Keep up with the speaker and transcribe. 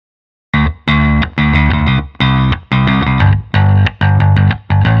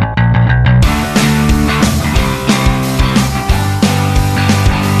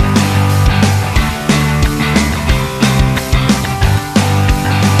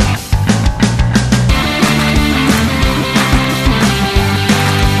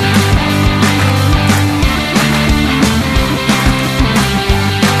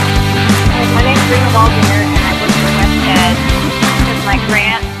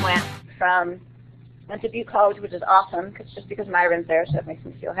went to Butte College, which is awesome, just because Myron's there, so it makes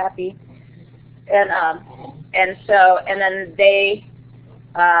me feel happy. And then they,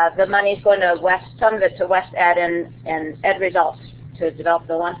 the money's going to some of it to West Ed and Ed Results to develop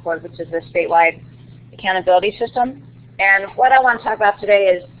the Launchboard, which is a statewide accountability system. And what I want to talk about today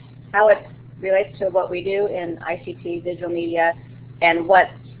is how it relates to what we do in ICT, digital media, and what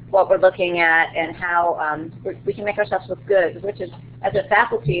we're looking at, and how we can make ourselves look good, which is, as a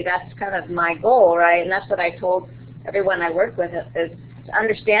faculty, that's kind of my goal, right? And that's what I told everyone I work with, is to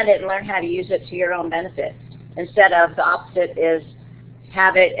understand it and learn how to use it to your own benefit, instead of the opposite is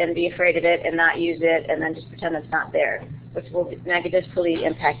have it and be afraid of it and not use it and then just pretend it's not there, which will negatively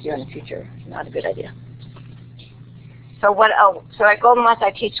impact you in the future. Not a good idea. So at Golden West,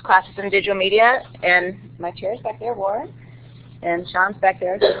 I teach classes in digital media, and my chair's back there, Warren, and Sean's back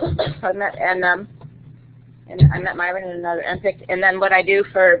there, and I met Myron in another NPIC. And then what I do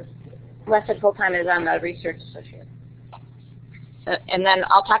for West Ed full-time is I'm a research associate. So, and then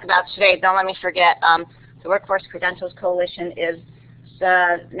I'll talk about today, don't let me forget, the Workforce Credentials Coalition is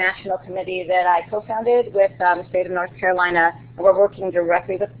the national committee that I co-founded with the state of North Carolina, and we're working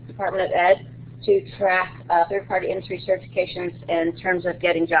directly with the Department of Ed to track third-party industry certifications in terms of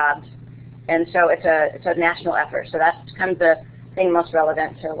getting jobs. And so it's a national effort. So that's kind of the thing most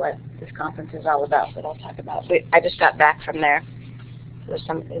relevant to what this conference is all about that I'll talk about. I just got back from there. So there's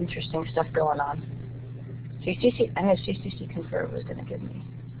some interesting stuff going on. I know CCC Convert was going to give me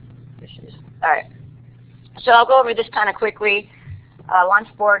issues. All right. So I'll go over this kind of quickly.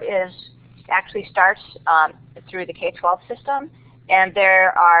 Launchboard actually starts through the K-12 system. And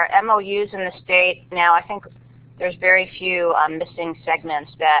there are MOUs in the state. Now, I think there's very few missing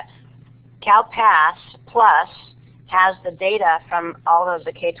segments that CalPass Plus has the data from all of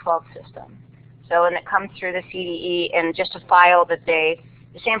the K-12 system. So when it comes through the CDE, and just a file that the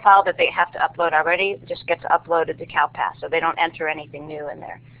same file that they have to upload already just gets uploaded to CalPass, so they don't enter anything new in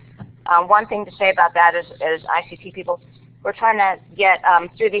there. One thing to say about that is ICT people, we're trying to get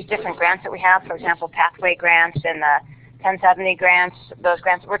through these different grants that we have, for example, Pathway grants and the 1070 grants, those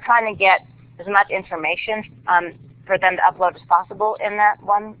grants, we're trying to get as much information for them to upload as possible in that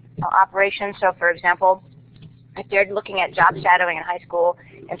one operation. So for example, if they're looking at job shadowing in high school,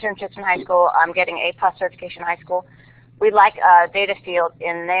 internships in high school, getting A+ certification in high school, we'd like a data field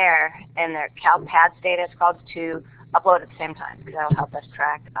in their CalPads data, it's called, to upload at the same time, because that'll help us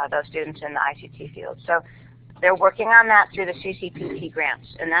track those students in the ICT field. So they're working on that through the CCPP grants,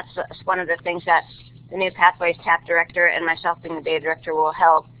 and that's one of the things that the new Pathways TAP director and myself being the data director will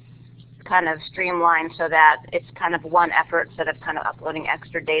help kind of streamline, so that it's kind of one effort instead of kind of uploading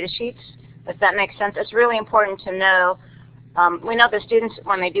extra data sheets. If that makes sense, it's really important to know. We know the students,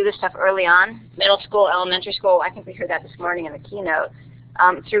 when they do this stuff early on, middle school, elementary school, I think we heard that this morning in the keynote,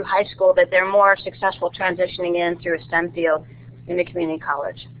 through high school, that they're more successful transitioning in through a STEM field into community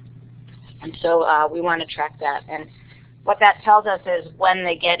college. And so we want to track that. And what that tells us is when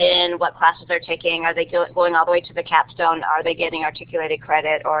they get in, what classes they're taking, are they going all the way to the capstone, are they getting articulated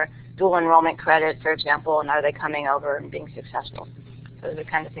credit or dual enrollment credit, for example, and are they coming over and being successful? Those are the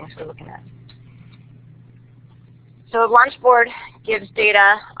kinds of things we're looking at. So Launchboard gives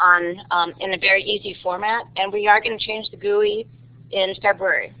data on in a very easy format, and we are going to change the GUI in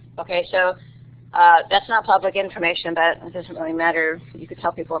February. Okay, so that's not public information, but it doesn't really matter. You could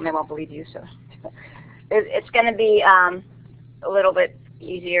tell people and they won't believe you. So it's going to be a little bit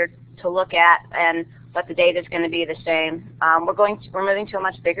easier to look at, but the data is going to be the same. We're moving to a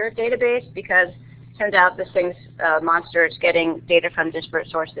much bigger database, because it turns out this thing's monster. It's getting data from disparate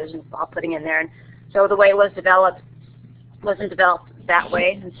sources and all putting in there. And so the way it was developed wasn't developed that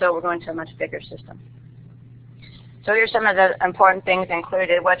way, and so we're going to a much bigger system. So here's some of the important things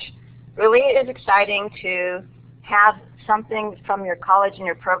included, which really is exciting to have something from your college and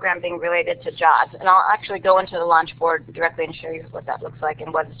your program being related to jobs. And I'll actually go into the Launchboard directly and show you what that looks like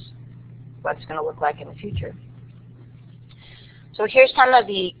and what it's going to look like in the future. So here's some of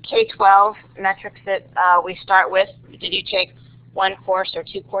the K-12 metrics that we start with. Did you take one course or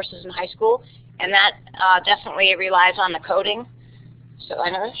two courses in high school? And that definitely relies on the coding. So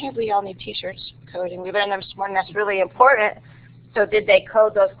I know we all need t-shirts, coding. We learned them this morning. That's really important. So did they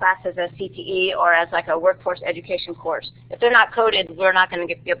code those classes as CTE or as like a workforce education course? If they're not coded, we're not going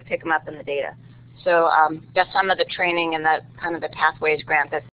to be able to pick them up in the data. So that's some of the training and the kind of the Pathways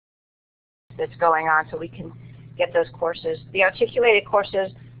grant that's going on, so we can get those courses. The articulated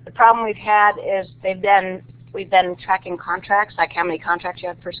courses, the problem we've had is we've been tracking contracts, like how many contracts you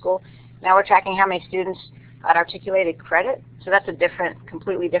have per school. Now we're tracking how many students got articulated credit. So that's a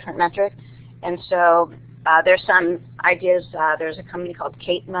completely different metric. And so there's some ideas. There's a company called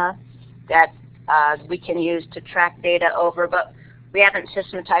CATMA that we can use to track data over, but we haven't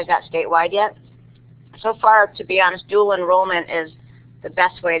systematized that statewide yet. So far, to be honest, dual enrollment is the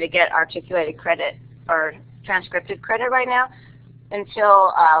best way to get articulated credit or transcripted credit right now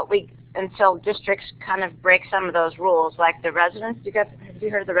until districts kind of break some of those rules, like the residency. Have you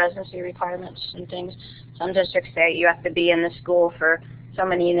heard of the residency requirements and things? Some districts say you have to be in the school for so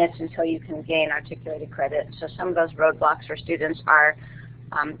many units until you can gain articulated credit. So some of those roadblocks for students are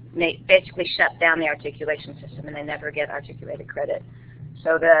basically shut down the articulation system, and they never get articulated credit.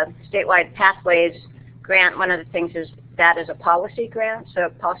 So the statewide pathways grant, one of the things is that is a policy grant, so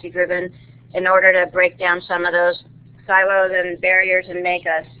policy driven, in order to break down some of those silos and barriers and make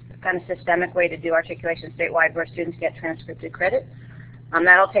a kind of systemic way to do articulation statewide where students get transcripted credit.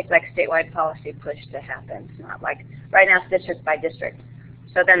 That'll take like statewide policy push to happen. It's not like, right now it's district by district.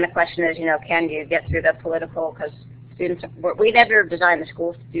 So then the question is, can you get through the political, because students, we never designed the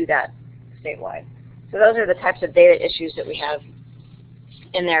schools to do that statewide. So those are the types of data issues that we have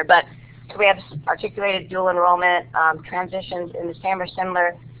in there. But so we have articulated dual enrollment, transitions in the same or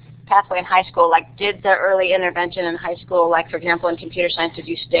similar pathway in high school, like did the early intervention in high school, like for example in computer science, did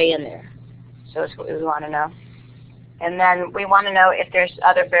you stay in there? So that's what we want to know. And then we want to know if there's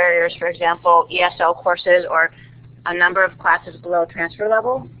other barriers, for example, ESL courses or a number of classes below transfer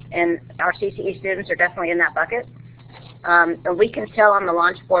level, and our CTE students are definitely in that bucket. And we can tell on the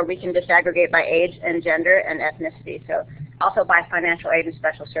Launchboard, we can disaggregate by age and gender and ethnicity, so also by financial aid and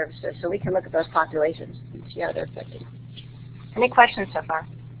special services. So we can look at those populations and see how they're affected. Any questions so far?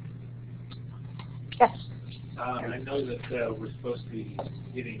 Yes? I know that we're supposed to be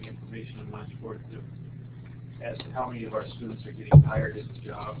getting information on Launchboard as to how many of our students are getting hired into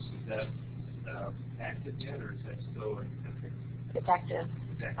jobs. Is that active yet, or is that still in country? It's active.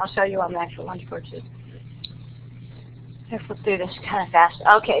 I'll show you on the actual Launchboard too. I'll flip through this kind of fast.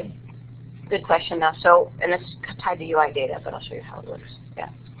 Okay, good question though. So, and it's tied to UI data, but I'll show you how it works. Yeah.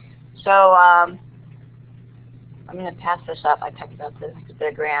 So I'm going to pass this up. I talked about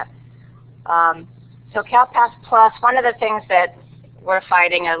the grant. So CalPass Plus, one of the things that we're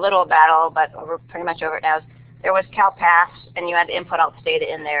fighting a little battle, but we're pretty much over it now, is there was CalPass, and you had to input all this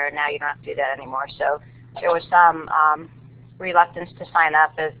data in there, and now you don't have to do that anymore. So there was some reluctance to sign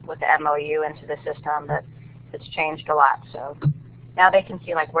up with the MOU into the system, but it's changed a lot. So now they can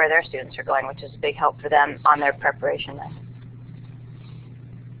see like where their students are going, which is a big help for them on their preparation.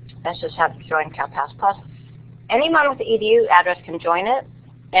 That's just how to join CalPass Plus. Anyone with the EDU address can join it,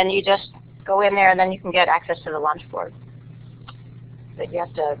 and you just go in there, and then you can get access to the Launchboard. But you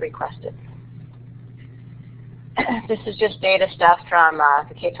have to request it. This is just data stuff from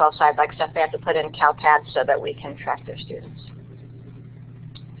the K-12 side, like stuff they have to put in CalPad so that we can track their students.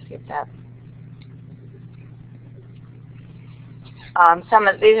 Skip that.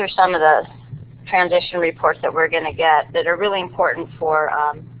 These are some of the transition reports that we're going to get that are really important for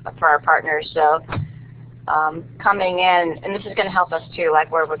our partners. So coming in, and this is going to help us too, like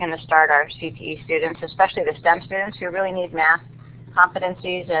where we're going to start our CTE students, especially the STEM students who really need math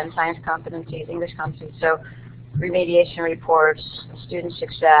competencies and science competencies, English competencies. So remediation reports, student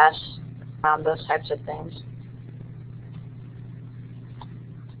success, those types of things.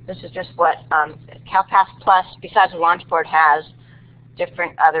 This is just what CalPass Plus, besides the Launchboard, has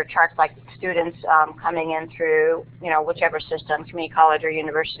different other charts like students coming in through, whichever system, community college or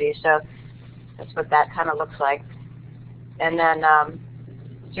university. So that's what that kind of looks like. And then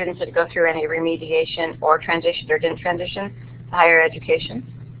students that go through any remediation or transition or didn't transition to higher education,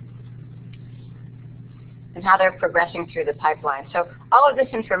 and how they're progressing through the pipeline. So all of this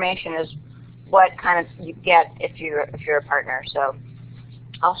information is what kind of you get if you're a partner. So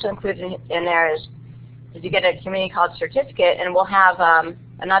also included in there is you get a community college certificate, and we'll have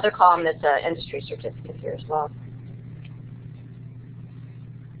another column that's an industry certificate here as well.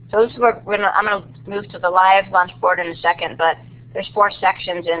 So this is where I'm going to move to the live Launchboard in a second, but there's 4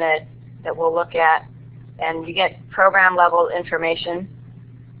 sections in it that we'll look at, and you get program level information,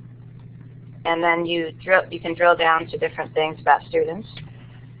 and then you can drill down to different things about students.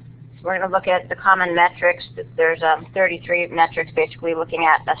 So we're going to look at the common metrics. There's 33 metrics basically looking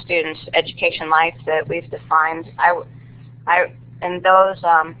at a student's education life that we've defined. And those,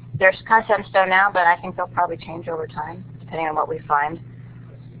 they're kind of set in stone now, but I think they'll probably change over time depending on what we find.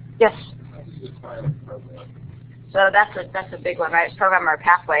 Yes? So that's a big one, right? It's program or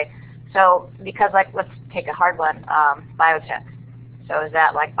pathway. So because let's take a hard one, biotech. So is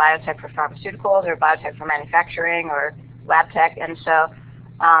that like biotech for pharmaceuticals or biotech for manufacturing or lab tech? And so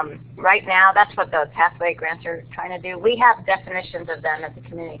right now that's what the pathway grants are trying to do. We have definitions of them at the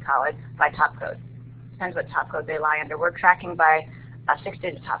community college by top code. Depends what top code they lie under. We're tracking by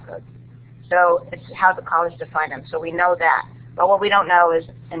 6-digit top code. So it's how the college define them. So we know that. But what we don't know is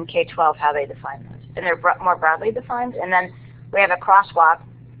in K-12 how they define those. And they're more broadly defined. And then we have a crosswalk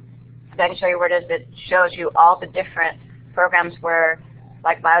that I can show you where it is that shows you all the different programs where,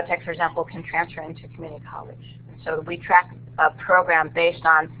 like biotech, for example, can transfer into community college. And so we track a program based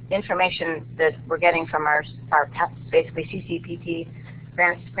on information that we're getting from our basically CCPT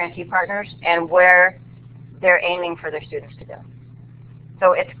grantee partners and where they're aiming for their students to go.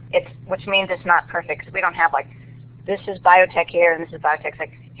 So which means it's not perfect, because we don't have like, this is biotech here and this is biotech. It's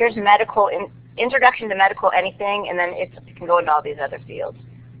like, here's medical, introduction to medical anything, and then it can go into all these other fields.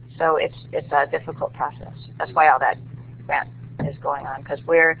 So it's a difficult process. That's why all that grant is going on, because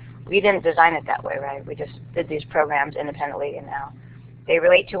we didn't design it that way, right? We just did these programs independently, and now they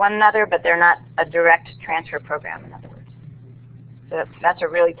relate to one another, but they're not a direct transfer program, in other words. So that's a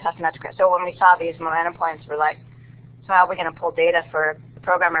really tough nut to crack. So when we saw these momentum points, we're like, so how are we going to pull data for the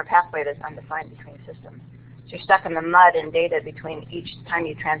program or pathway that's undefined between systems? So you're stuck in the mud and data between each time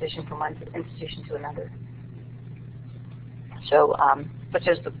you transition from one institution to another. So, which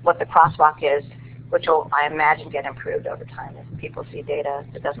is what the crosswalk is, which will, I imagine, get improved over time if people see data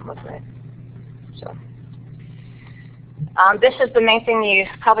that doesn't look right. So, this is the main thing you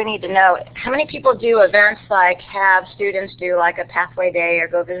probably need to know. How many people do events like have students do like a pathway day or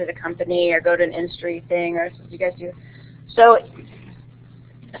go visit a company or go to an industry thing, or what do you guys do? So,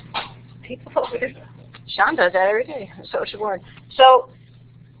 people over there. Sean does that every day, social board. So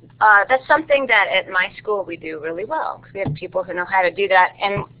that's something that at my school we do really well, because we have people who know how to do that,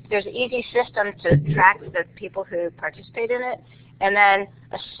 and there's an easy system to track the people who participate in it, and then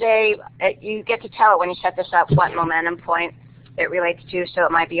you get to tell it when you set this up what momentum point it relates to. So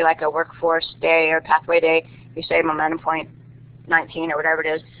it might be like a workforce day or pathway day. You say momentum point 19 or whatever it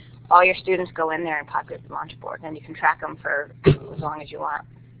is. All your students go in there and populate the Launchboard, and you can track them for as long as you want.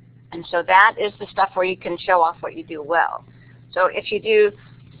 And so that is the stuff where you can show off what you do well. So if you do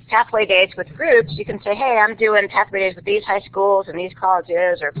pathway days with groups, you can say, hey, I'm doing pathway days with these high schools and these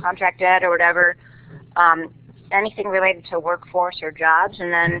colleges or contract ed or whatever, anything related to workforce or jobs,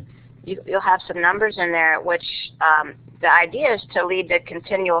 and then you'll have some numbers in there, which the idea is to lead to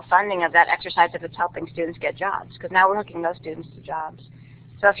continual funding of that exercise if it's helping students get jobs, because now we're hooking those students to jobs.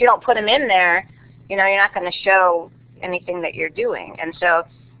 So if you don't put them in there, you're not going to show anything that you're doing. And so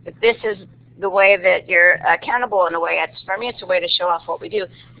if this is the way that you're accountable in a way, for me it's a way to show off what we do.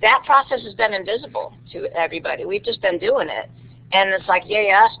 That process has been invisible to everybody. We've just been doing it. And it's like,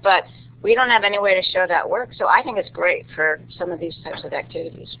 yay us, but we don't have any way to show that work. So I think it's great for some of these types of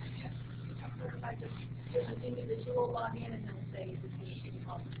activities.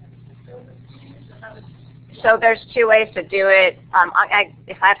 So there's two ways to do it.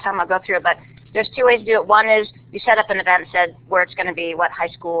 If I have time, I'll go through it, but there's two ways to do it. One is you set up an event and said where it's going to be, what high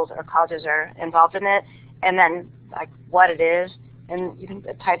schools or colleges are involved in it, and then like what it is. And you can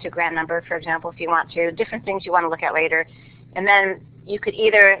tie it to a grant number, for example, if you want to. Different things you want to look at later. And then you could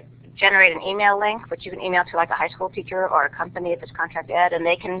either generate an email link, which you can email to like a high school teacher or a company if it's contract ed, and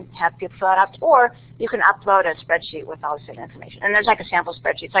they can have people fill it out. Or you can upload a spreadsheet with all the same information. And there's like a sample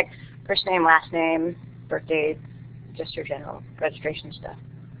spreadsheet. It's like first name, last name, birthday, just your general registration stuff.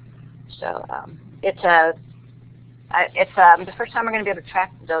 So it's the first time we're going to be able to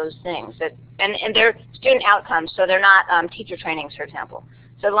track those things. And they're student outcomes, so they're not teacher trainings, for example.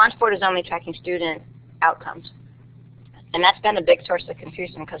 So the Launchboard is only tracking student outcomes. And that's been a big source of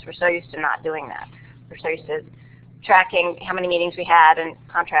confusion because we're so used to not doing that. We're so used to tracking how many meetings we had and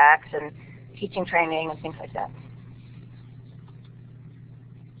contracts and teaching training and things like that.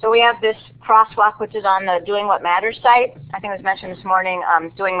 So we have this crosswalk, which is on the Doing What Matters site. I think it was mentioned this morning,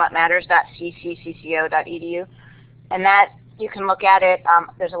 doingwhatmatters.cccco.edu. And that, you can look at it.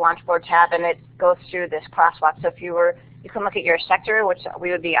 There's a Launchboard tab, and it goes through this crosswalk. So if you can look at your sector, which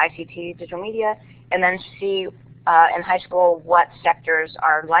we would be ICT, digital media, and then see in high school what sectors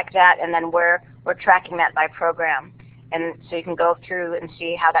are like that, and then we're tracking that by program. And so you can go through and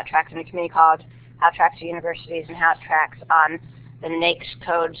see how that tracks in the community college, how it tracks the universities, and how it tracks on the NAICS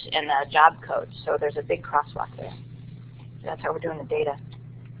codes and the job codes. So there's a big crosswalk there. That's how we're doing the data.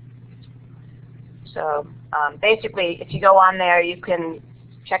 So basically, if you go on there, you can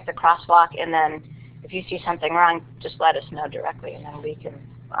check the crosswalk, and then if you see something wrong, just let us know directly, and then we can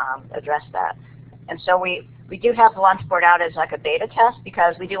address that. And so we do have the Launchboard out as like a beta test,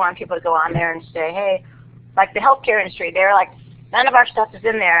 because we do want people to go on there and say, hey, like the healthcare industry, they're like, none of our stuff is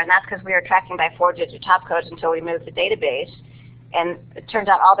in there, and that's because we were tracking by 4-digit top codes until we moved the database. And it turns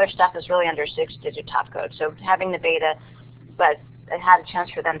out all their stuff is really under 6-digit top code. So having the beta, but it had a chance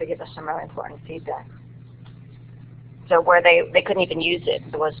for them to give us some really important feedback. So where they couldn't even use it.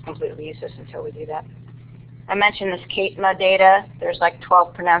 It was completely useless until we do that. I mentioned this Katma data. There's like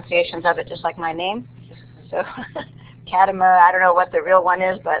 12 pronunciations of it, just like my name. So Katma, I don't know what the real one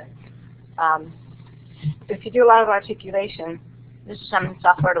is, but if you do a lot of articulation, this is some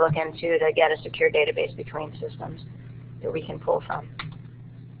software to look into to get a secure database between systems that we can pull from.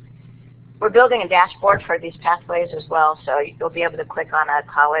 We're building a dashboard for these pathways as well, so you'll be able to click on a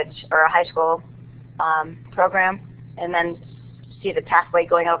college or a high school program and then see the pathway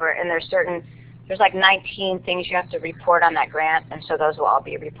going over. And there's like 19 things you have to report on that grant, and so those will all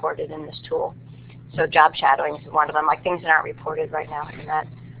be reported in this tool. So job shadowing is one of them, like things that aren't reported right now in that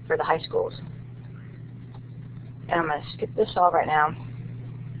for the high schools. And I'm going to skip this all right now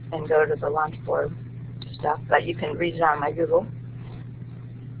and go to the Launchboard stuff, but you can read it on my Google.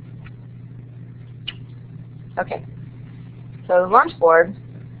 Okay, so the Launchboard.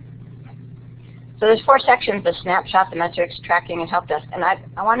 So there's 4 sections: the snapshot, the metrics, tracking, and help desk. And I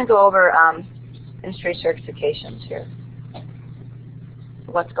want to go over industry certifications here.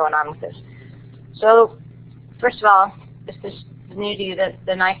 What's going on with this? So first of all, if this is new to you,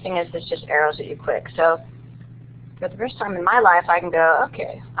 the nice thing is it's just arrows that you click. So for the first time in my life, I can go,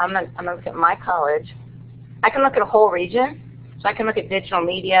 okay, I'm gonna look at my college. I can look at a whole region. So I can look at digital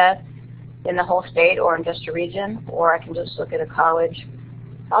media in the whole state or in just a region, or I can just look at a college.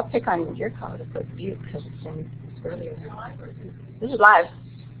 I'll pick on your college, but Butte, because it's earlier. This is live.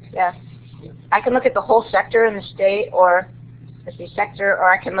 Yeah. I can look at the whole sector in the state, or let's see, sector, or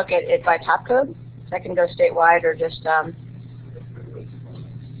I can look at it by top code. So I can go statewide, or just I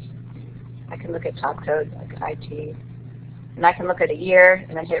can look at top code, like IT, and I can look at a year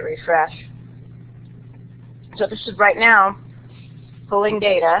and then hit refresh. So this is right now pulling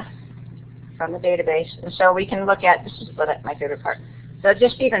data from the database, and so we can look at, this is my favorite part. So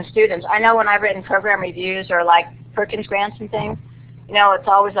just even students, I know when I've written program reviews or like Perkins grants and things, you know, it's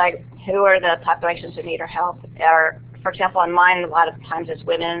always like, who are the populations that need our help? Or, for example, on mine, a lot of times it's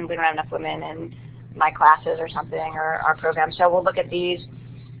women. We don't have enough women in my classes or something, or our program. So we'll look at these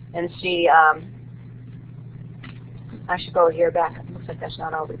and see. I should go here back. It looks like that's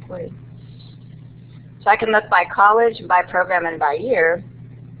not all reported. So I can look by college, by program, and by year.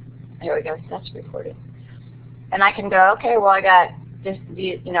 There we go. That's reported. And I can go, okay, well, I got this,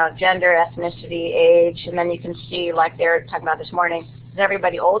 you know, gender, ethnicity, age, and then you can see, like they're talking about this morning, is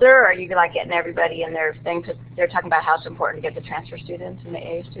everybody older, or are you like getting everybody in their thing? Because they're talking about how it's important to get the transfer students and the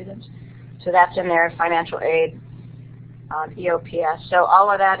AA students. So that's in there, financial aid, EOPS. So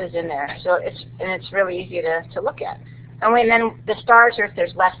all of that is in there. So it's really easy to look at. And then the stars are if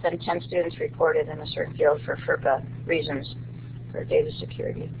there's less than 10 students reported in a certain field for FERPA reasons, for data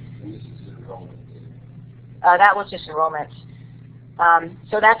security. That was just enrollments.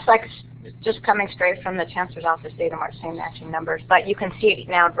 So that's like just coming straight from the Chancellor's Office data mart, same matching numbers. But you can see it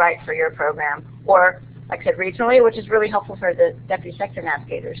now right for your program. Or, like I said, regionally, which is really helpful for the deputy sector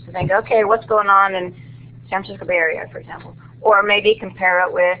navigators. Because they go, okay, what's going on in San Francisco Bay Area, for example. Or maybe compare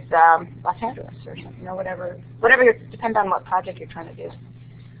it with Los Angeles or something, you know, whatever depends on what project you're trying to do.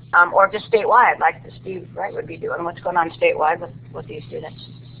 Or just statewide, like Steve Wright would be doing, what's going on statewide with these students.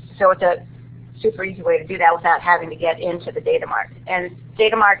 So it's a super easy way to do that without having to get into the data mart. And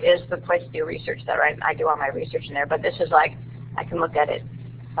data mart is the place to do research that I do all my research in there, but this is like, I can look at it.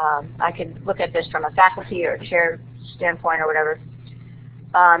 I can look at this from a faculty or chair standpoint or whatever.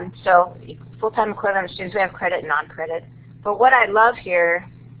 So full-time equivalent students, we have credit and non-credit. But what I love here,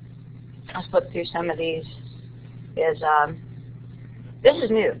 I'll flip through some of these, is this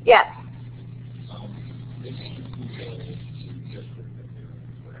is new. Yeah.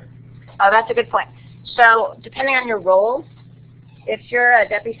 Oh, that's a good point. So depending on your role, if you're a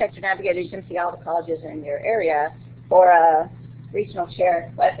deputy sector navigator, you can see all the colleges in your area, or a regional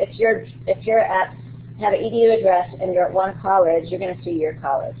chair. But if you're have an EDU address and you're at one college, you're going to see your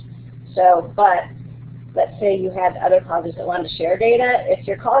college. So, but let's say you had other colleges that wanted to share data. If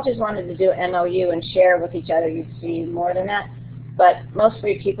your colleges wanted to do MOU and share with each other, you'd see more than that. But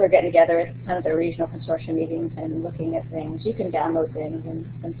mostly people are getting together at kind of the regional consortium meetings and looking at things. You can download things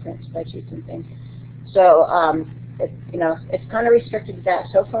and print spreadsheets and things. So it's kind of restricted to that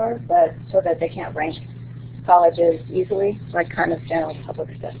so far, but so that they can't rank colleges easily, like kind of general public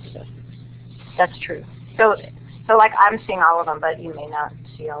stuff. So that's true. So like I'm seeing all of them, but you may not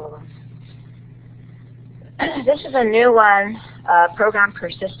see all of them. This is a new one, program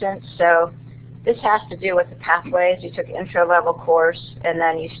persistence. So this has to do with the pathways. You took intro level course and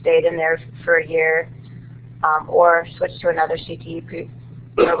then you stayed in there for a year, or switched to another CTE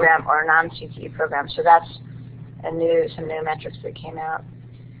program or a non-CTE program. So that's some new metrics that came out.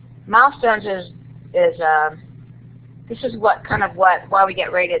 Milestones is this is why we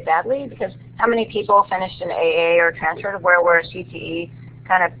get rated badly, because how many people finished an AA or transferred where we're a CTE?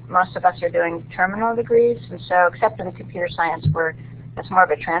 Most of us are doing terminal degrees, and so except in computer science, that's more of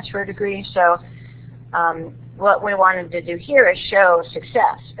a transfer degree. So what we wanted to do here is show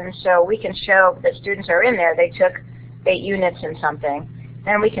success, and so we can show that students are in there. They took 8 units in something.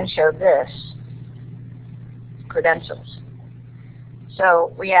 Then we can show this, credentials.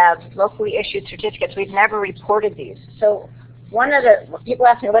 So we have locally issued certificates. We've never reported these. So people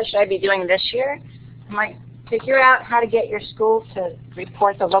ask me, what should I be doing this year? I'm like, figure out how to get your school to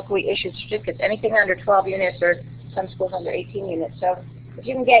report the locally issued certificates, anything under 12 units or some schools under 18 units. So if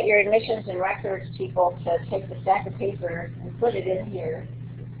you can get your admissions and records people to take the stack of paper and put it in here,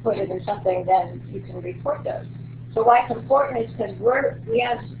 put it in something, then you can report those. So why it's important is because we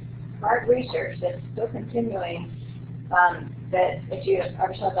have hard research that's still continuing, that if you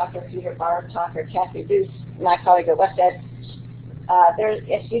ever saw Dr. Peter Barr talk or Kathy Deuce, my colleague at WestEd,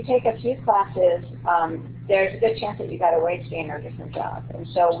 if you take a few classes, there's a good chance that you got a wage gain or a different job. And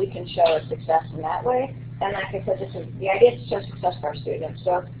so we can show a success in that way. And like I said, the idea is to show success for our students.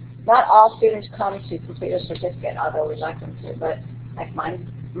 So not all students come to complete a certificate, although we'd like them to. But like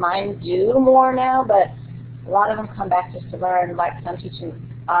mine do more now, but a lot of them come back just to learn. Like some teaching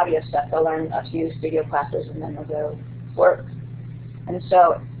audio stuff, they'll learn a few studio classes and then they'll go work. And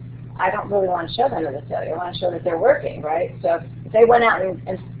so I don't really want to show them as a failure. I want to show that they're working, right? So if they went out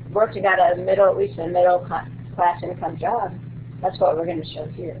and worked and got at least a middle class income job, that's what we're going to show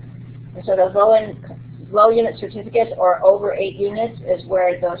here. And so those low unit certificates or over 8 units is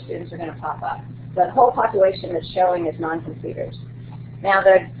where those students are going to pop up. The whole population that's showing is non-completers. Now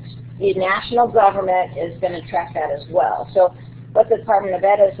the national government is going to track that as well. So what the Department of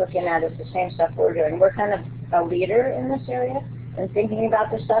Ed is looking at is the same stuff we're doing. We're kind of a leader in this area and thinking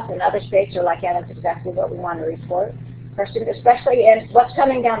about this stuff, and other states are like, yeah, that's exactly what we want to report for students, especially in what's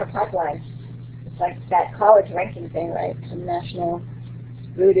coming down the pipeline. It's like that college ranking thing, right? Some national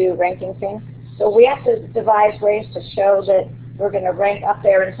voodoo ranking thing. So we have to devise ways to show that we're going to rank up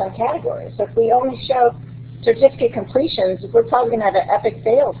there in some categories. So if we only show certificate completions, we're probably going to have an epic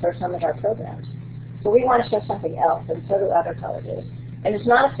fail for some of our programs. So we want to show something else, and so do other colleges. And it's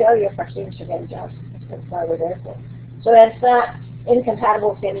not a failure if our students are getting jobs. That's why we're there for. So that's not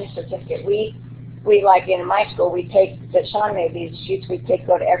incompatible with getting a certificate. We like in my school, we take, that Sean made these sheets, we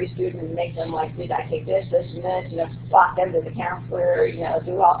go to every student and make them like, did I take this, this, and this, walk them to the counselor,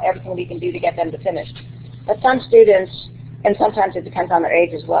 do everything we can do to get them to finish. But some students, and sometimes it depends on their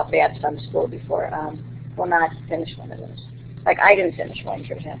age as well, if they had some school before, will not finish one of those. Like I didn't finish one,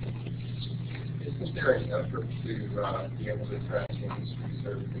 for example. Is there an effort to be able to track industry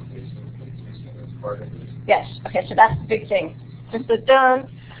certification as part of this? Yes. Okay, so that's the big thing.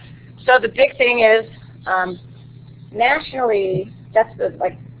 So the big thing is, nationally, that's the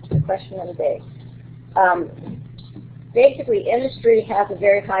question of the day. Basically, industry has a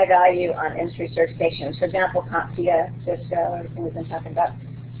very high value on industry certifications. For example, CompTIA, Cisco, everything we've been talking about.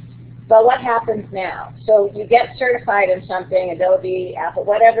 But what happens now? So you get certified in something, Adobe, Apple,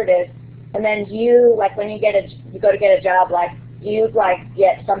 whatever it is, and then you, like when you go to get a job, you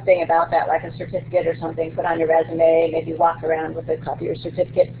get something about that, like a certificate or something, put on your resume, maybe walk around with a copy of your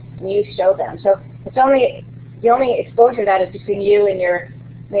certificate, and you show them. So it's the only exposure that is between you and your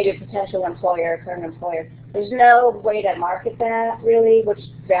maybe potential employer, current employer. There's no way to market that really, which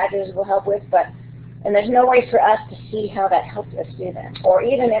badges will help with, and there's no way for us to see how that helped a student, or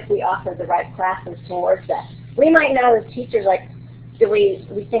even if we offer the right classes towards that. We might know as teachers, do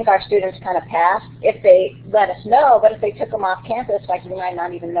we think our students kind of passed if they let us know, but if they took them off campus, we might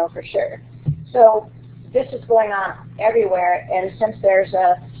not even know for sure. So this is going on everywhere, and since there's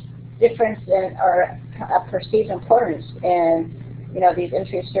a difference in, or a perceived importance in, these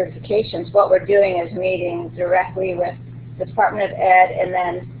entry certifications, what we're doing is meeting directly with the Department of Ed and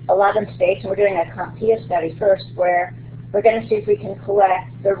then 11 states, and we're doing a CompTIA study first where we're going to see if we can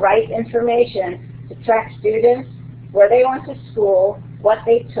collect the right information to track students, where they went to school, what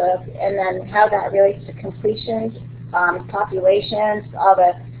they took, and then how that relates to completions, populations, all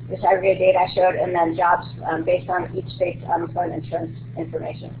the disaggregated data I showed, and then jobs based on each state's unemployment insurance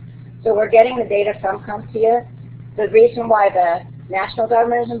information. So we're getting the data from CompTIA. The reason why the national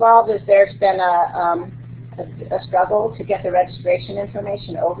government is involved is there's been a struggle to get the registration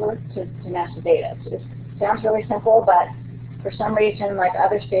information over to NASA data. So it sounds really simple, but for some reason,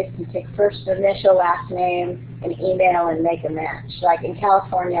 other states can take first initial, last name, and email and make a match. Like in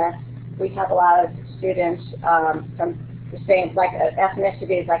California, we have a lot of students from the same,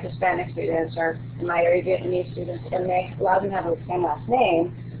 ethnicities, like Hispanic students, or in my area, Vietnamese students, and a lot of them have the same last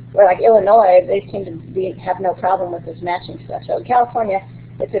name, where like Illinois, they seem to have no problem with this matching stuff. So in California,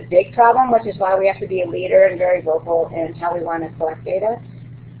 it's a big problem, which is why we have to be a leader and very vocal in how we want to collect data.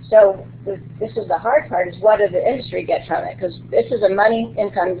 So this is the hard part, is what does the industry get from it? Because this is a money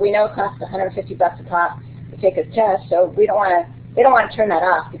income. We know it costs $150 a pop to take a test, so they don't want to turn that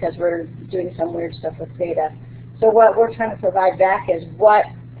off because we're doing some weird stuff with data. So what we're trying to provide back is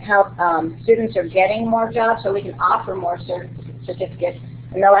how students are getting more jobs, so we can offer more certificates,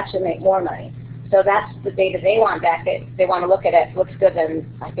 and they'll actually make more money. So that's the data they want back. They want to look at it. Looks good, then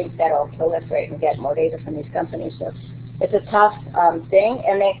I think that'll proliferate and get more data from these companies. So it's a tough thing.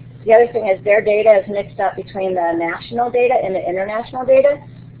 And the other thing is their data is mixed up between the national data and the international data.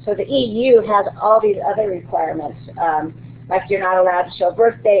 So the EU has all these other requirements, like you're not allowed to show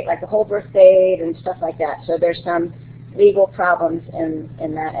birth date, like the whole birth date and stuff like that. So there's some legal problems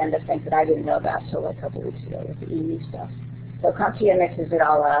in that end of things that I didn't know about until a couple weeks ago with the EU stuff. So CompTIA mixes it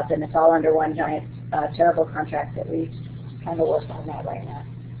all up, and it's all under one giant terrible contract that we kind of work on that right now.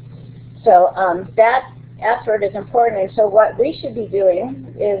 So that effort is important, and so what we should be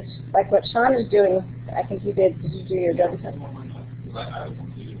doing is, like what Sean is doing, I think you did you do your Adobe stuff?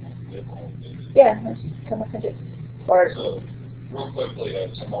 Yeah, let's come up and do. Or, so, real quickly,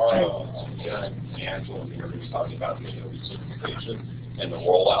 tomorrow, Jen and Angela here was talking about the Adobe certification and the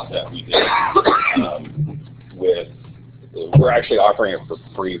rollout that we did we're actually offering it for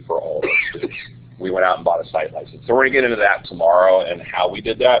free for all of our students. We went out and bought a site license. So we're going to get into that tomorrow and how we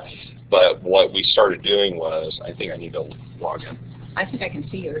did that. But what we started doing was, I think I need to log in. I think I can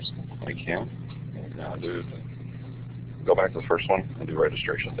see yours. I can? Now go back to the first one and do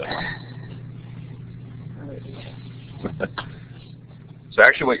registration deadline. So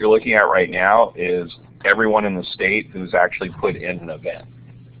actually what you're looking at right now is everyone in the state who's actually put in an event.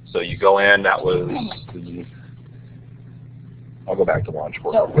 So you go in, that was I'll go back to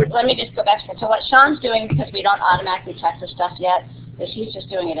Launchboard. So let me just go back to so what Sean's doing, because we don't automatically check the stuff yet, is he's just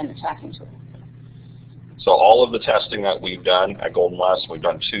doing it in the tracking tool. So all of the testing that we've done at Golden West, we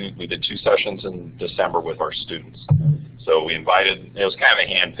did 2 sessions in December with our students. So we invited, it was kind of a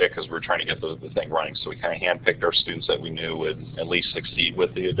hand pick because we were trying to get the thing running. So we kind of hand picked our students that we knew would at least succeed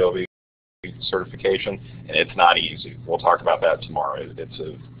with the Adobe certification, and it's not easy. We'll talk about that tomorrow.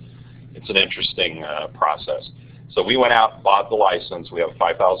 It's an interesting process. So we went out, bought the license. We have a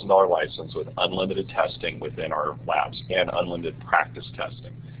 $5,000 license with unlimited testing within our labs and unlimited practice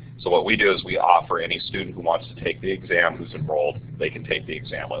testing. So what we do is we offer any student who wants to take the exam who's enrolled, they can take the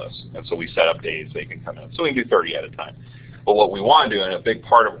exam with us. And so we set up days they can come in. So we can do 30 at a time. But what we want to do, and a big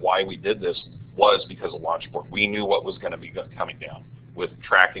part of why we did this was because of Launchboard. We knew what was going to be coming down with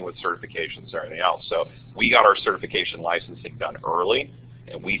tracking, with certifications and everything else. So we got our certification licensing done early,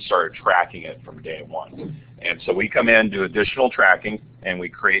 and we started tracking it from day one. And so we come in, do additional tracking, and we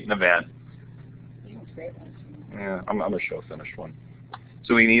create an event. Yeah, I'm going to show a finished one.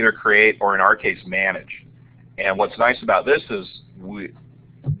 So we can either create or, in our case, manage. And what's nice about this is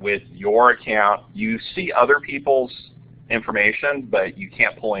with your account, you see other people's information, but you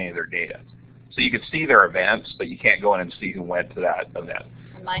can't pull any of their data. So you can see their events, but you can't go in and see who went to that event.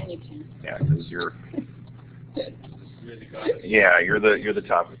 Mine you can. Yeah, because you're yeah, you're the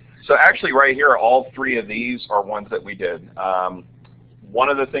top. So actually right here, all 3 of these are ones that we did. One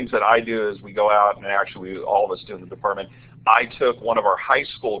of the things that I do is we go out, and actually all of us do in the department, I took one of our high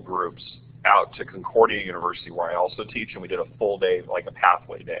school groups out to Concordia University, where I also teach, and we did a full day, like a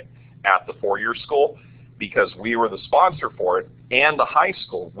pathway day, at the 4-year school, because we were the sponsor for it, and the high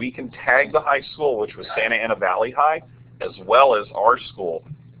school. We can tag the high school, which was Santa Ana Valley High, as well as our school.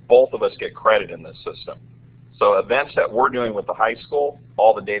 Both of us get credit in this system. So events that we're doing with the high school,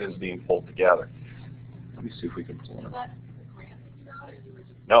 all the data is being pulled together. Let me see if we can pull it up.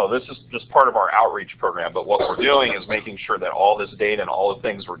 No, this is just part of our outreach program, but what we're doing is making sure that all this data and all the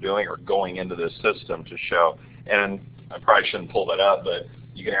things we're doing are going into this system to show. And I probably shouldn't pull that up, but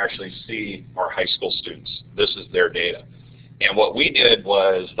you can actually see our high school students. This is their data. And what we did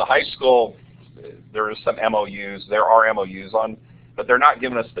was the high school, there is some MOUs, there are MOUs on, but they're not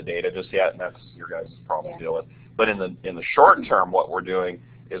giving us the data just yet, and that's your guys' problem to deal with. But in the short term, what we're doing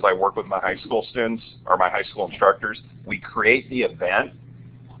is I work with my high school students, or my high school instructors. We create the event.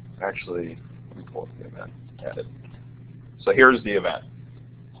 Actually, let me pull up the event. Edit. So here's the event.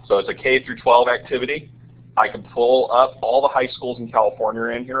 So it's a K through 12 activity. I can pull up all the high schools in California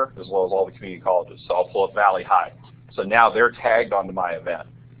in here, as well as all the community colleges. So I'll pull up Valley High. So now they're tagged onto my event.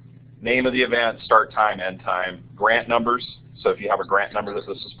 Name of the event, start time, end time, grant numbers. So if you have a grant number that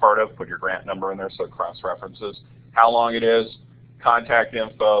this is part of, put your grant number in there so it cross-references. How long it is, contact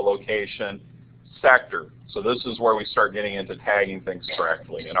info, location, sector. So this is where we start getting into tagging things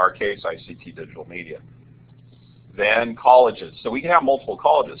correctly. In our case, ICT digital media. Then colleges. So we can have multiple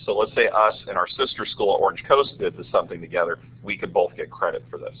colleges. So let's say us and our sister school at Orange Coast did something together. We could both get credit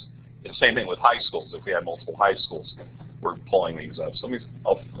for this. The same thing with high schools. If we had multiple high schools, we're pulling these up. So I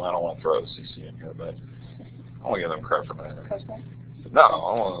don't want to throw CC in here, but I want to give them credit for that. No,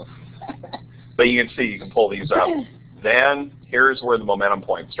 I want to. But you can see you can pull these up. Then here's where the momentum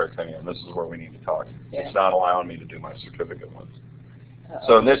points start coming in. This is where we need to talk. Yeah. It's not allowing me to do my certificate ones.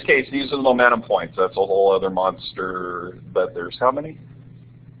 So in this case, these are the momentum points. That's a whole other monster. But there's how many?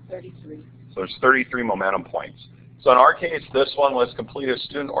 33. So there's 33 momentum points. So in our case, this one was complete a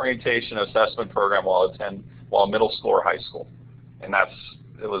student orientation assessment program while middle school or high school. And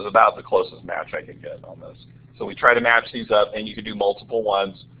it was about the closest match I could get on this. So we try to match these up, and you can do multiple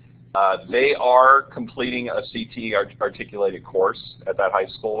ones. They are completing a CT articulated course at that high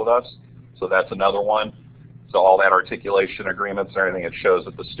school with us. So that's another one. So all that articulation agreements and everything, it shows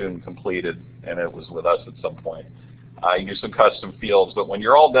that the student completed and it was with us at some point. You can do some custom fields, but when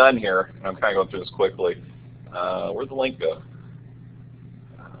you're all done here, and I'm kind of going through this quickly, where'd the link go?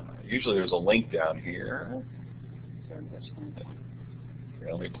 Usually there's a link down here.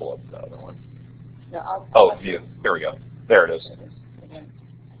 Here, let me pull up the other one. Oh, view. Here we go. There it is.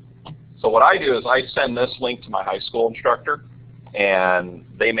 So what I do is I send this link to my high school instructor, and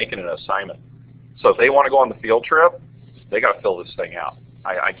they make it an assignment. So if they want to go on the field trip, they got to fill this thing out.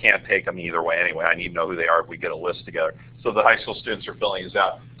 I can't take them either way anyway. I need to know who they are if we get a list together. So the high school students are filling these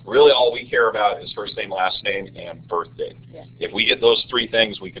out. Really all we care about is first name, last name, and birth date. Yeah. If we get those three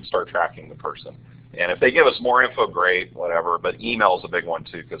things, we can start tracking the person. And if they give us more info, great, whatever. But email is a big one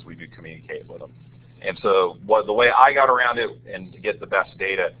too, because we do communicate with them. And so the way I got around it, and to get the best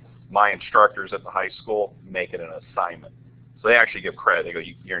data, my instructors at the high school make it an assignment. So they actually give credit. They go,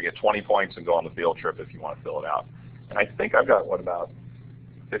 you're going to get 20 points and go on the field trip if you want to fill it out. And I think I've got, what, about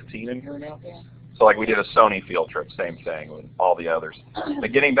 15 in here now? Yeah. So like we did a Sony field trip, same thing with all the others.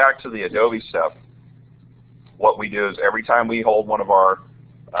 But getting back to the Adobe stuff, what we do is every time we hold one of our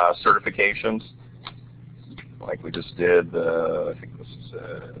certifications, like we just did, I think this is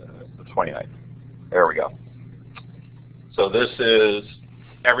the 29th. There we go. So this is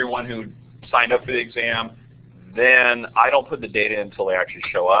everyone who signed up for the exam. Then I don't put the data in until they actually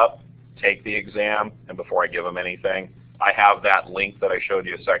show up, take the exam, and before I give them anything, I have that link that I showed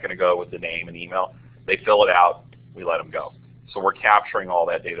you a second ago with the name and email. They fill it out, we let them go. So we're capturing all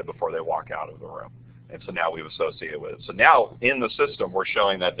that data before they walk out of the room. And so now we've associated with it. So now in the system, we're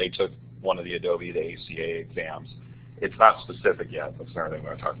showing that they took one of the Adobe, the ACA exams. It's not specific yet. That's another thing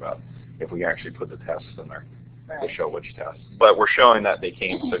we're going to talk about, if we actually put the tests in there. Right. To show which tests. But we're showing that they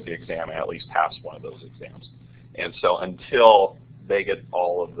came and took the exam and at least passed one of those exams. And so until they get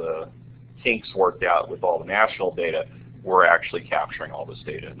all of the kinks worked out with all the national data, we're actually capturing all this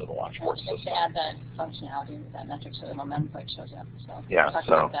data into the Launchboard system. To add that functionality with that metric so the momentum point shows up. So yeah,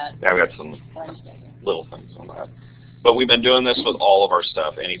 we got some little things on that. But we've been doing this with all of our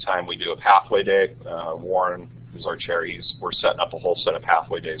stuff. Anytime we do a pathway day, Warren, who's our chair, we're setting up a whole set of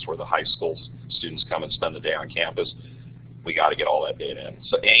pathway days where the high school students come and spend the day on campus. We got to get all that data in.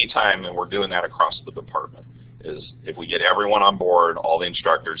 So anytime, and we're doing that across the department, is if we get everyone on board, all the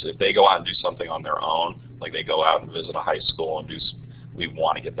instructors, if they go out and do something on their own, like they go out and visit a high school and we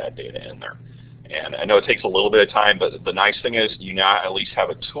want to get that data in there. And I know it takes a little bit of time, but the nice thing is you now at least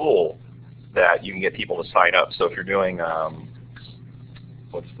have a tool that you can get people to sign up. So if you're doing,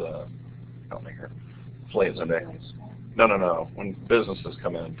 what's the, help me here, No. When businesses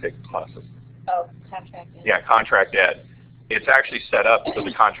come in and take classes. Oh, contract ed. Yeah, contract ed. It's actually set up so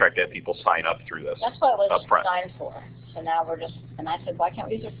the contract ed people sign up through this. That's what it was designed for. So now we're just, and I said, why can't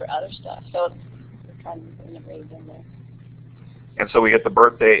we use it for other stuff? So we're trying to integrate it in there. And so we get the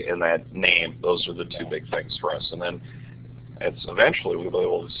birth date and that name. Those are the two big things for us. And then it's eventually we'll be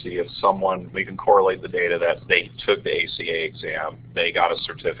able to see if we can correlate the data that they took the ACA exam, they got a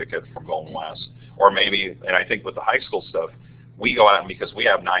certificate from Golden West, or maybe, and I think with the high school stuff, we go out and because we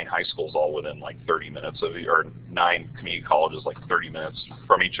have 9 high schools all within like 30 minutes of, or 9 community colleges like 30 minutes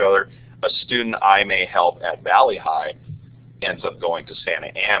from each other, a student I may help at Valley High ends up going to Santa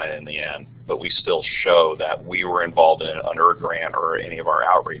Ana in the end, but we still show that we were involved in it under a grant or any of our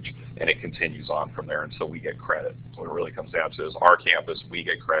outreach, and it continues on from there, and so we get credit. What it really comes down to is our campus, we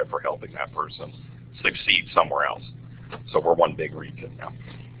get credit for helping that person succeed somewhere else. So we're one big region now.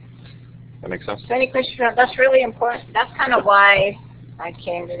 That makes sense? So any questions? That's really important. That's kind of why I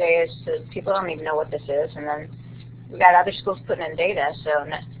came today, is to people don't even know what this is, and then we got other schools putting in data, so,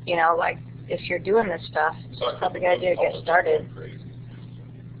 you know, like, if you're doing this stuff, it's probably a good idea to get started.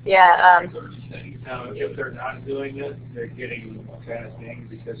 Yeah. Now, if they're not doing it, they're getting kind of thing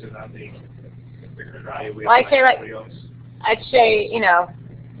because they're not being evaluated Well, by somebody else. I'd say, you know,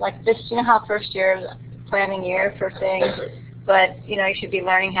 like this, you know how first year, planning year for things, but, you know, you should be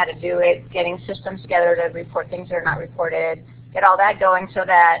learning how to do it, getting systems together to report things that are not reported, get all that going so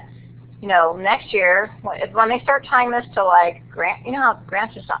that, you know, next year, when they start tying this to like grant, you know how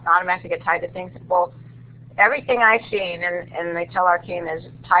grants just automatically get tied to things? Well, everything I've seen, and they tell our team, is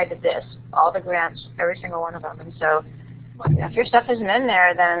tied to this, all the grants, every single one of them. And so, you know, if your stuff isn't in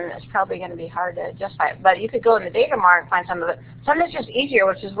there, then it's probably going to be hard to justify it. But you could go in the data mart and find some of it. Some is just easier,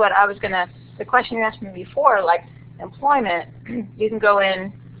 which is what I was going to, the question you asked me before, like employment, you can go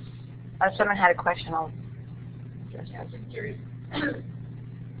in, someone had a question, I'll address that. I'm just curious. Do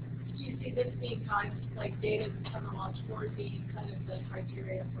you see this being kind of like data from the Launchboard being kind of the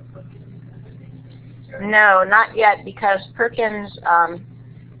criteria for Perkins and other things? No, not yet, because Perkins,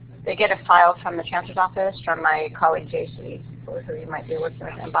 they get a file from the Chancellor's office from my colleague JC, who you might be working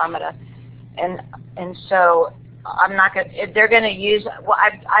with in Bomata, and so I'm not going. They're going to use. Well,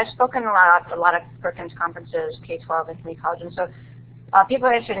 I've spoken a lot of Perkins conferences, K-12 and community college, and so people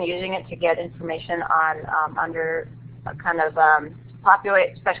are interested in using it to get information on under kind of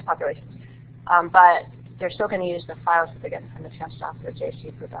special populations, but they're still going to use the files that they get from the Chancellor's office that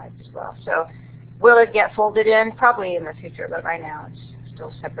JC provides as well. So, will it get folded in? Probably in the future, but right now it's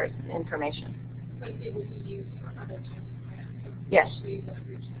still separate information. But it would be used for other types of grants? Yes.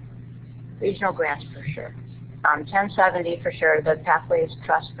 Regional grants for sure. 1070 for sure, the Pathways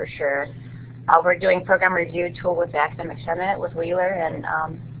Trust for sure. We're doing program review tool with the Academic Senate with Wheeler and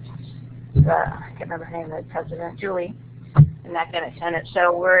I can't remember her name, the president, Julie, in the Academic Senate.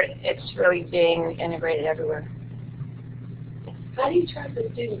 So it's really being integrated everywhere. How do you track the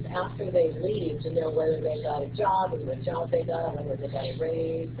students after they leave to know whether they got a job and what job they got, whether they got a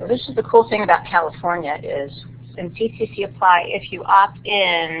raise? Well, this is the cool thing about California is in TCC Apply, if you opt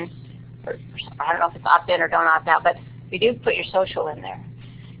in, or I don't know if it's opt in or don't opt out, but you do put your social in there.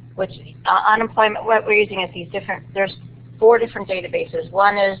 Which unemployment, what we're using is there's 4 different databases.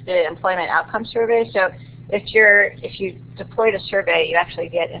 One is the employment outcome survey. So if you deployed a survey, you actually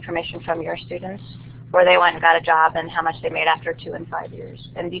get information from your students where they went and got a job and how much they made after 2 and 5 years,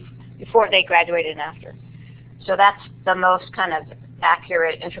 and before they graduated and after. So that's the most kind of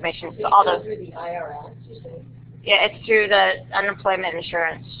accurate information. So all through the IRS, you say? Yeah, it's through the unemployment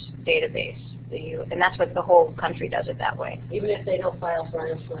insurance database, and that's what the whole country does it that way. Even if they don't file for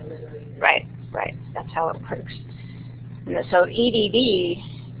unemployment or anything? Right. That's how it works. And so EDD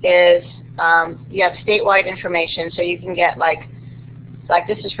is you have statewide information, so you can get like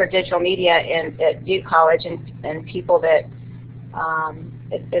this is for digital media at Duke College and people that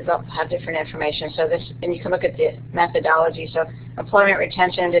have different information. So and you can look at the methodology. So employment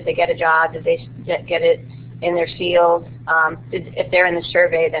retention, did they get a job? Did they get it in their field? If they're in the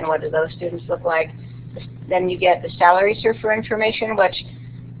survey, then what do those students look like? Then you get the salary surfer information, which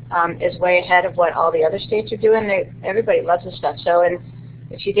is way ahead of what all the other states are doing. Everybody loves this stuff. So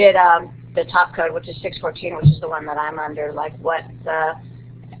if you did the top code, which is 614, which is the one that I'm under, like what the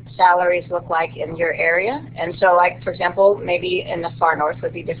salaries look like in your area. And so, like, for example, maybe in the far north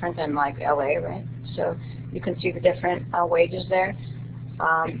would be different than like LA, right? So you can see the different wages there.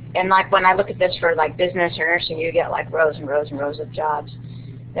 And like when I look at this for like business or nursing, you get like rows and rows and rows of jobs.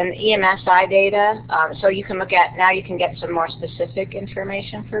 Then the EMSI data, so you can look at, now you can get some more specific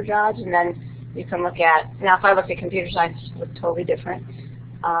information for jobs, and then you can look at, now if I looked at computer science, it would be totally different.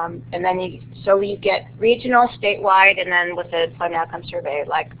 And then you get regional, statewide, and then with the employment outcome survey,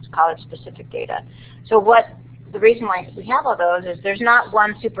 like college-specific data. So the reason why we have all those is there's not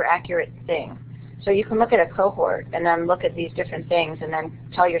one super accurate thing. So you can look at a cohort and then look at these different things and then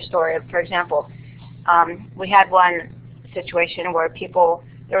tell your story. For example, we had one situation where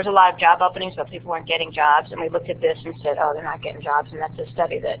there was a lot of job openings, but people weren't getting jobs, and we looked at this and said, oh, they're not getting jobs, and that's a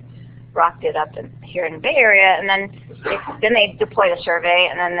study that rocked it up here in the Bay Area. And then they deployed a survey,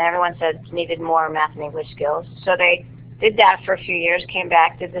 and then everyone said needed more math and English skills. So they did that for a few years, came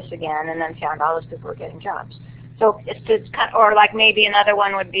back, did this again, and then found all those people were getting jobs. So it's kind of, or like maybe another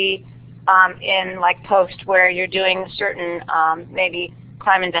one would be in like post where you're doing certain maybe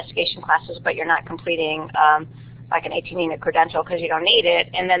crime investigation classes, but you're not completing like an 18-unit credential because you don't need it,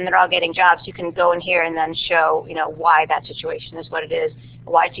 and then they're all getting jobs. You can go in here and then show, why that situation is what it is,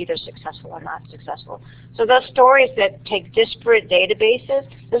 why it's either successful or not successful. So those stories that take disparate databases,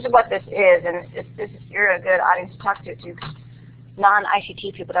 this is what this is, and you're a good audience to talk to too.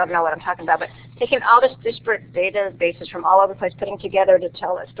 Non-ICT people don't know what I'm talking about, but taking all this disparate databases from all over the place, putting together to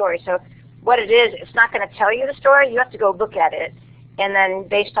tell a story. So what it is, it's not going to tell you the story. You have to go look at it and then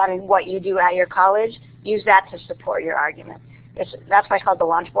based on what you do at your college, use that to support your argument. That's why it's called the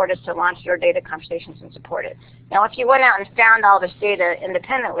Launchboard, is to launch your data conversations and support it. Now, if you went out and found all this data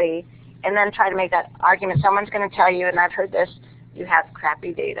independently and then try to make that argument, someone's going to tell you, and I've heard this, you have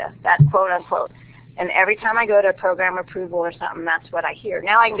crappy data, that quote unquote. And every time I go to program approval or something, that's what I hear.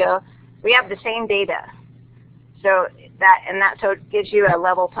 Now I can go, we have the same data. So so it gives you a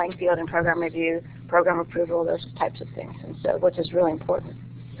level playing field in program review, program approval, those types of things, and so which is really important.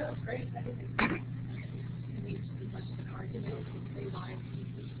 Yeah, great. I think it needs to be much of an argument.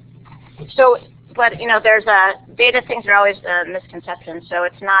 So, but you know, there's data things are always a misconception. So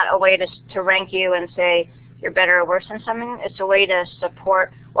it's not a way to rank you and say you're better or worse than something. It's a way to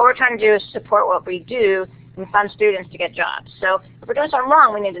support. What we're trying to do is support what we do and fund students to get jobs. So if we're doing something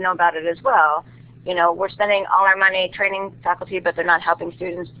wrong, we need to know about it as well. You know, we're spending all our money training faculty, but they're not helping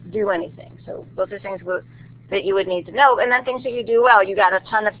students do anything. So those are things that you would need to know. And then things that you do well. You got a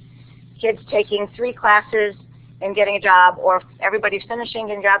ton of kids taking 3 classes and getting a job, or everybody's finishing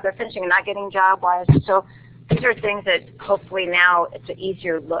getting a job, they're finishing and not getting a job. Why is it? So these are things that hopefully now it's an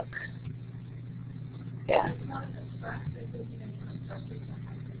easier look. Yeah.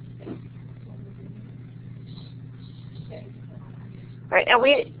 Right,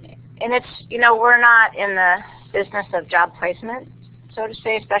 and it's, you know, we're not in the business of job placement, so to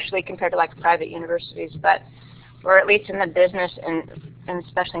say, especially compared to like private universities, but we're at least in the business, and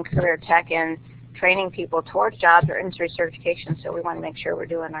especially in career tech, and training people towards jobs or industry certification, so we want to make sure we're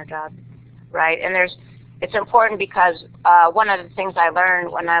doing our job right. And it's important because one of the things I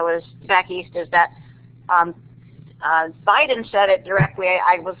learned when I was back east is that Biden said it directly.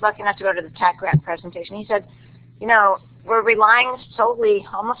 I was lucky enough to go to the tech grant presentation. He said, you know, we're relying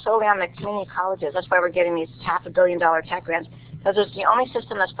almost solely on the community colleges. That's why we're getting these $500 million tech grants, because it's the only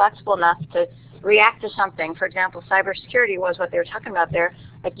system that's flexible enough to react to something. For example, cybersecurity was what they were talking about there.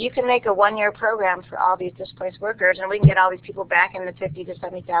 Like, you can make a 1-year program for all these displaced workers, and we can get all these people back in the $50,000 to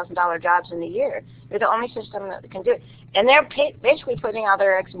 $70,000 jobs in a year. They're the only system that can do it. And they're basically putting all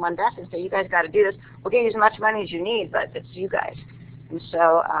their eggs in one basket and say, you guys got to do this. We'll give you as much money as you need, but it's you guys. And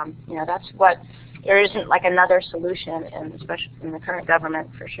so, you know, that's what, there isn't like another solution, and especially in the current government,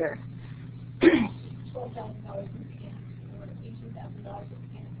 for sure. $12,000 in camp or $18,000 in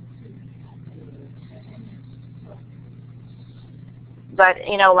camp. But,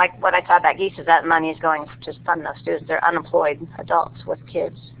 you know, like what I taught back east is that money is going to just fund those students. They're unemployed adults with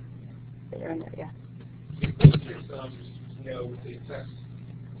kids. They're in there, yeah. You know, the effects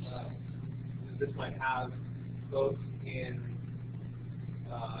this might have both in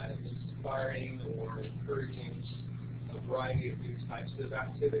inspiring or encouraging a variety of these types of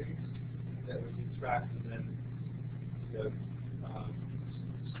activities that would be tracked and then, you know,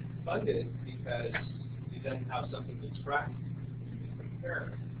 funded, because you then have something to track and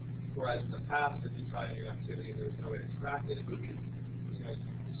compare. Whereas in the past, if you try a new activity, there's no way to track it. You know,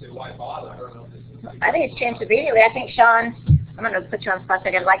 you say, why bother? I don't know if this is. I think it's changed immediately. I think, Sean, I'm going to put you on the spot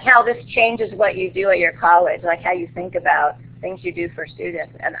again, like how this changes what you do at your college, like how you think about things you do for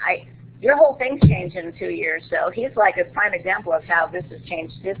students. And your whole thing's changed in 2 years, so he's like a prime example of how this has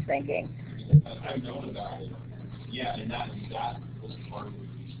changed his thinking. I've known about it. Yeah, and that was part of it.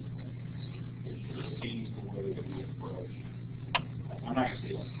 Changed the way that we approach. I'm not going to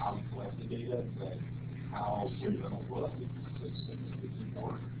say like how we collect the data, but how we're going to look at those things. It's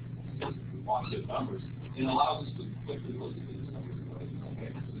important. We want good numbers. It allows us to quickly look at these numbers and go,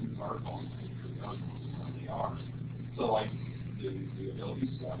 okay, these are going to they are. So like the ability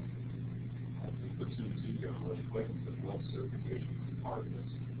stuff, we put 2 and 2 together really quick and said, what certification is part of this?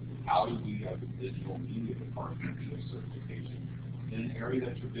 How do we have the digital media department of certification in an area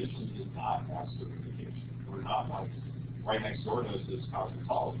that traditionally does not have certification? We're not like right next door to us is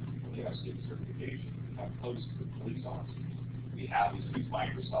cosmetology. They have state certification. We have post for police officers. We have these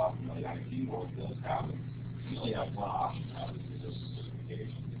Microsoft, you know, the IT world does have it. We only have one option now, which is just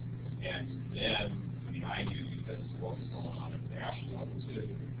certification. And then, I mean, I knew because what's going on at the national level too.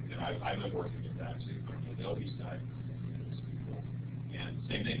 And I've been working with that too from the Adobe side. And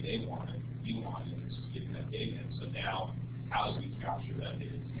same thing, they want it, you want it, it's just getting that data in. So now, how do we capture that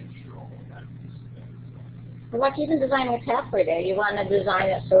data to ensure all of that is Well, like even designing a pathway day, you want to design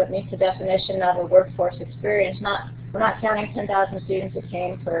it so it meets the definition of a workforce experience. We're not counting 10,000 students that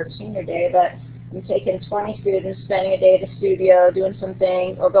came for senior day, but I'm taking 20 students, spending a day at a studio, doing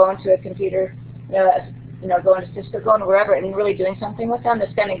something, or going to a computer, going to Cisco, going to wherever, and really doing something with them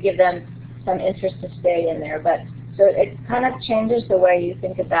that's going to give them some interest to stay in there. But so it kind of changes the way you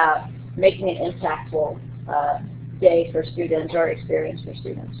think about making an impactful day for students or experience for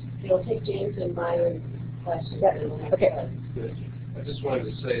students. You'll take James and Byron questions. Yep. Okay. I just wanted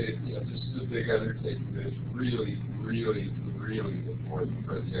to say that, this is a big undertaking, but it's really, really, really important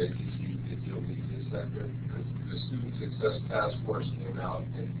for the ITC to deal with this sector. The Student Success Task Force came out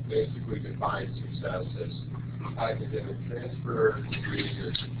and basically defined success as academic transfer, degree,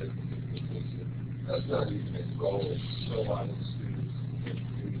 or certificate completion. That's not even a goal. It's still a lot of students in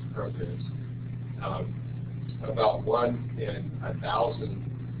these programs. About 1 in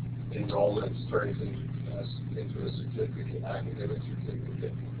 1,000 enrollments turns into a certificate, academic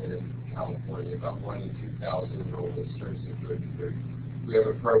certificate, and in California, about 1 in 2,000 enrollments turns into a degree. We have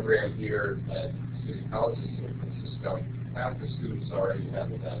a program here at City College in San Francisco. Half the students already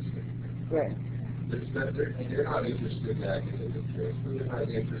have a bachelor's degree. Right. They're not interested in academic transfer. They're not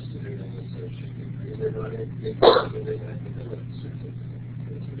interested in an associate degree. They're not interested in an academic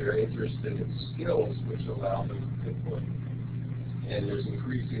certificate. They're interested in skills which allow them to employ. And there's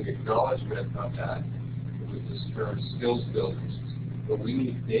increasing acknowledgement of that with this term skills builders. But we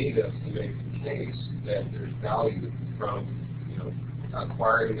need data to make the case that there's value from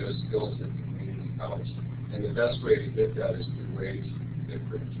acquiring those skills at the community college. And the best way to get that is through wage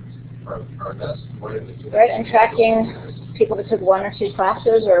differentials. That's one of the tools. Right, and tracking people that took 1 or 2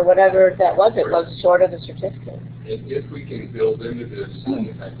 classes or whatever that was, it was short of a certificate. And if we can build into this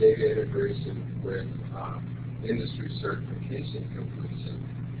data integration with industry certification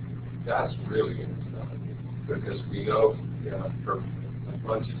completion, that's really going to be valuable, because we know from a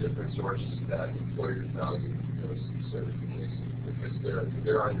bunch of different sources that employers value those certifications because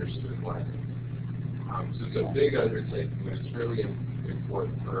they're understood why. So it's a big undertaking, but it's really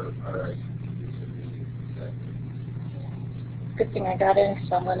important for our ICT sector. Good thing I got in,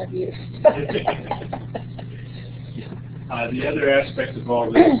 because I'm one of you. The other aspect of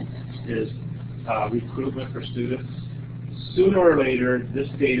all this is recruitment for students. Sooner or later, this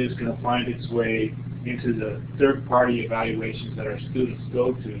data is going to find its way into the third-party evaluations that our students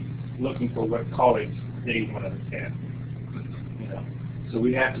go to, looking for what college they want to attend. So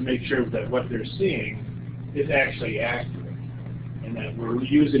we have to make sure that what they're seeing is actually accurate, and that we're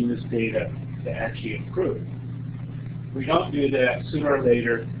using this data to actually improve. If we don't do that, sooner or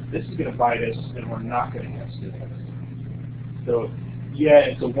later, this is going to bite us, and we're not going to have students. So, yeah,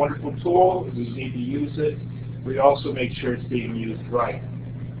 it's a wonderful tool. We need to use it. We also make sure it's being used right,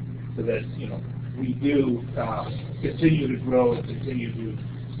 so that we do continue to grow and continue to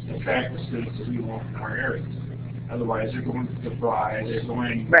attract the students that we want in our areas. Otherwise, they're going to DeVry, they're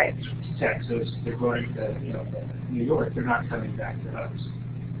going to Texas, they're going to New York. They're not coming back to us.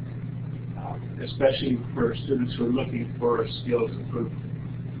 Especially for students who are looking for skills improvement.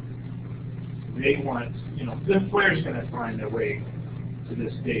 They want, the employer's going to find their way to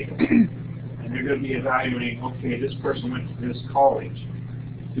this data, and they're going to be evaluating. Okay, this person went to this college.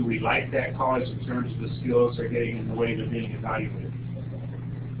 Do we like that college in terms of the skills they're getting and the way they're being evaluated?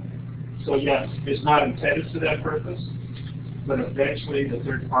 So yes, it's not intended to that purpose, but eventually the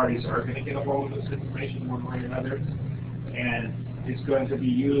third parties are going to get a hold of this information one way or another, and it's going to be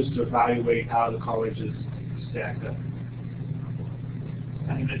used to evaluate how the colleges stack up.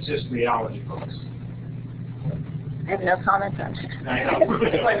 I mean, it's just reality, folks. I have no comment on that. I know.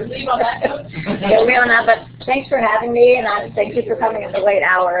 Leave on that note. Yeah, we don't have, but thanks for having me, and thank you for coming at the late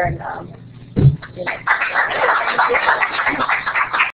hour. And